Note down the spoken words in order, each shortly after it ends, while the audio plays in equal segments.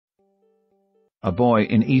A boy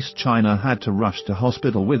in East China had to rush to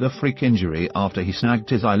hospital with a freak injury after he snagged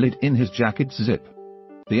his eyelid in his jacket's zip.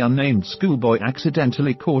 The unnamed schoolboy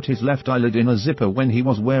accidentally caught his left eyelid in a zipper when he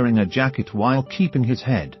was wearing a jacket while keeping his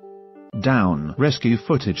head down. Rescue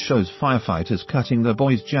footage shows firefighters cutting the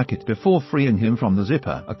boy's jacket before freeing him from the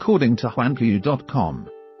zipper, according to Huanqiu.com.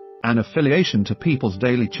 An affiliation to People's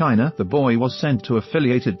Daily China, the boy was sent to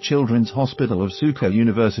Affiliated Children's Hospital of Suzhou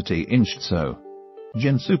University in Shizhou,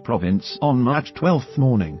 Jiangsu Province on March 12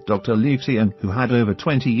 morning. Dr. Li Xian, who had over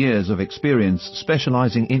 20 years of experience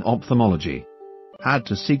specializing in ophthalmology, had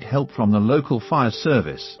to seek help from the local fire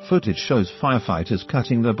service. Footage shows firefighters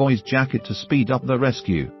cutting the boy's jacket to speed up the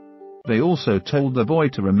rescue. They also told the boy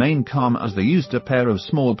to remain calm as they used a pair of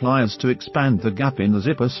small pliers to expand the gap in the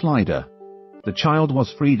zipper slider. The child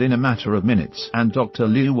was freed in a matter of minutes, and Dr.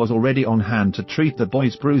 Liu was already on hand to treat the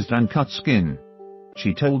boy's bruised and cut skin.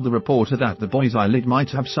 She told the reporter that the boy's eyelid might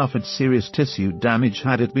have suffered serious tissue damage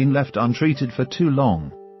had it been left untreated for too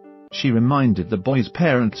long. She reminded the boy's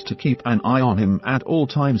parents to keep an eye on him at all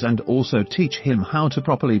times and also teach him how to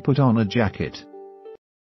properly put on a jacket.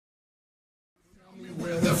 Tell me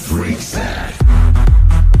where the freak's at.